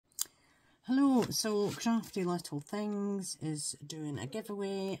Hello, so Crafty Little Things is doing a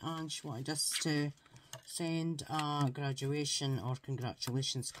giveaway and she wanted us to send a graduation or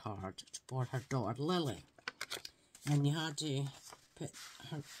congratulations card for her daughter Lily. And you had to put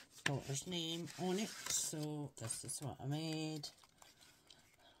her daughter's name on it, so this is what I made.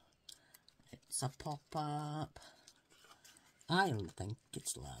 It's a pop-up. I think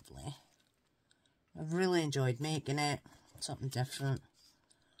it's lovely. I've really enjoyed making it, something different.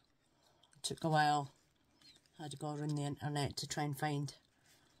 Took a while, had to go around the internet to try and find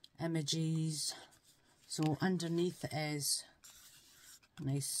images. So underneath it is a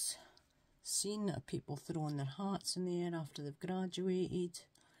nice scene of people throwing their hats in the air after they've graduated.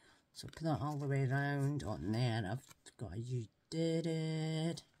 So put that all the way around. On there I've got a "You Did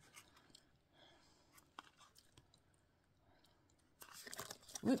It."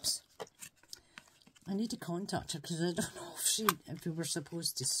 Whoops. I need to contact her because I don't know if we were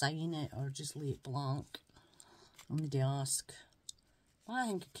supposed to sign it or just leave it blank. I need to ask. But I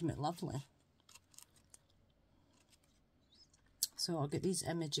think it came out lovely. So I'll get these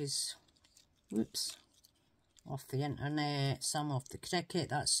images, whoops, off the internet, some off the Cricket.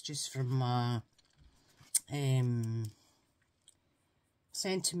 That's just from my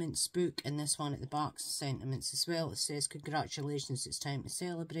sentiments book, and this one at the back's sentiments as well. It says, "Congratulations, it's time to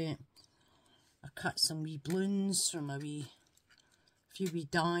celebrate." I cut some wee balloons from a few wee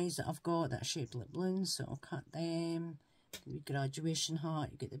dies that I've got that are shaped like balloons, so I'll cut them. The wee graduation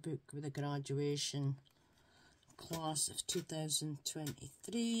hat, you get the book with the graduation, class of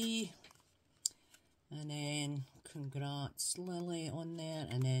 2023, and then congrats Lily on there,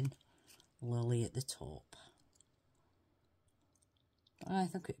 and then Lily at the top. But I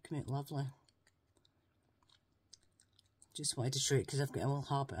think it came out lovely. Just wanted to show it because I've got a little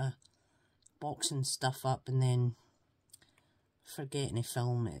habit of boxing stuff up and then forgetting to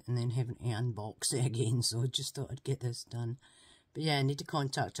film it and then having to unbox it again, so I just thought I'd get this done. But yeah, I need to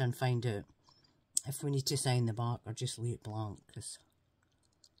contact her and find out if we need to sign the back or just leave it blank, because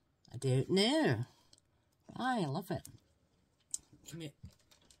I don't know. I love it. Came out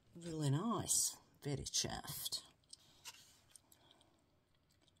really nice. Very chuffed.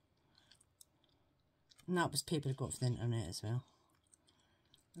 And that was paper I got off the internet as well.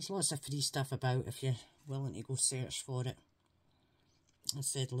 There's lots of free stuff about if you're willing to go search for it. I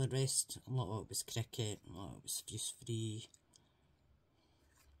said the rest, a lot of it was Cricket, a lot of it was just free.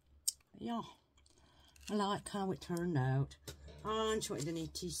 But yeah, I like how it turned out. And she wanted an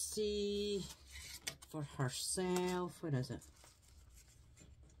ETC for herself. Where is it?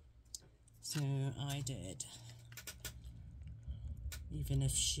 So I did. Even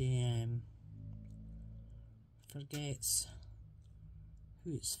if she forgets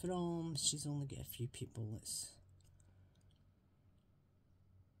who it's from, she's only got a few people that's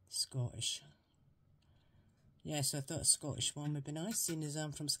Scottish. Yeah, so I thought a Scottish one would be nice, seeing as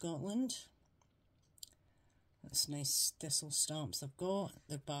I'm from Scotland. That's nice thistle stamps I've got.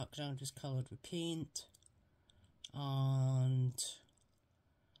 The background was coloured with paint. And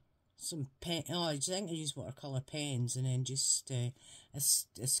some pen. Oh, I think I used watercolour pens and then just I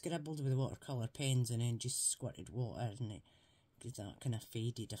scribbled with the watercolour pens and then just squirted water and it gives that kind of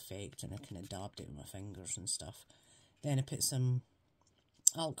faded effect, and I kind of dabbed it with my fingers and stuff. Then I put some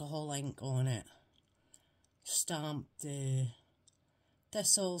alcohol ink on it, stamped the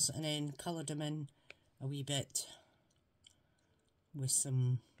thistles, and then coloured them in a wee bit with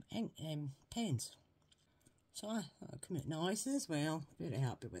some ink pens. So that came out nice as well. Very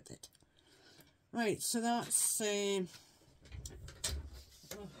happy with it. Right, so that's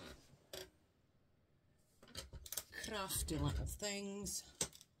Crafty Little Things.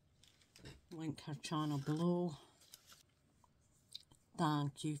 Link her channel below.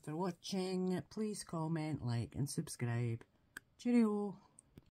 Thank you for watching. Please comment, like and subscribe. Cheerio.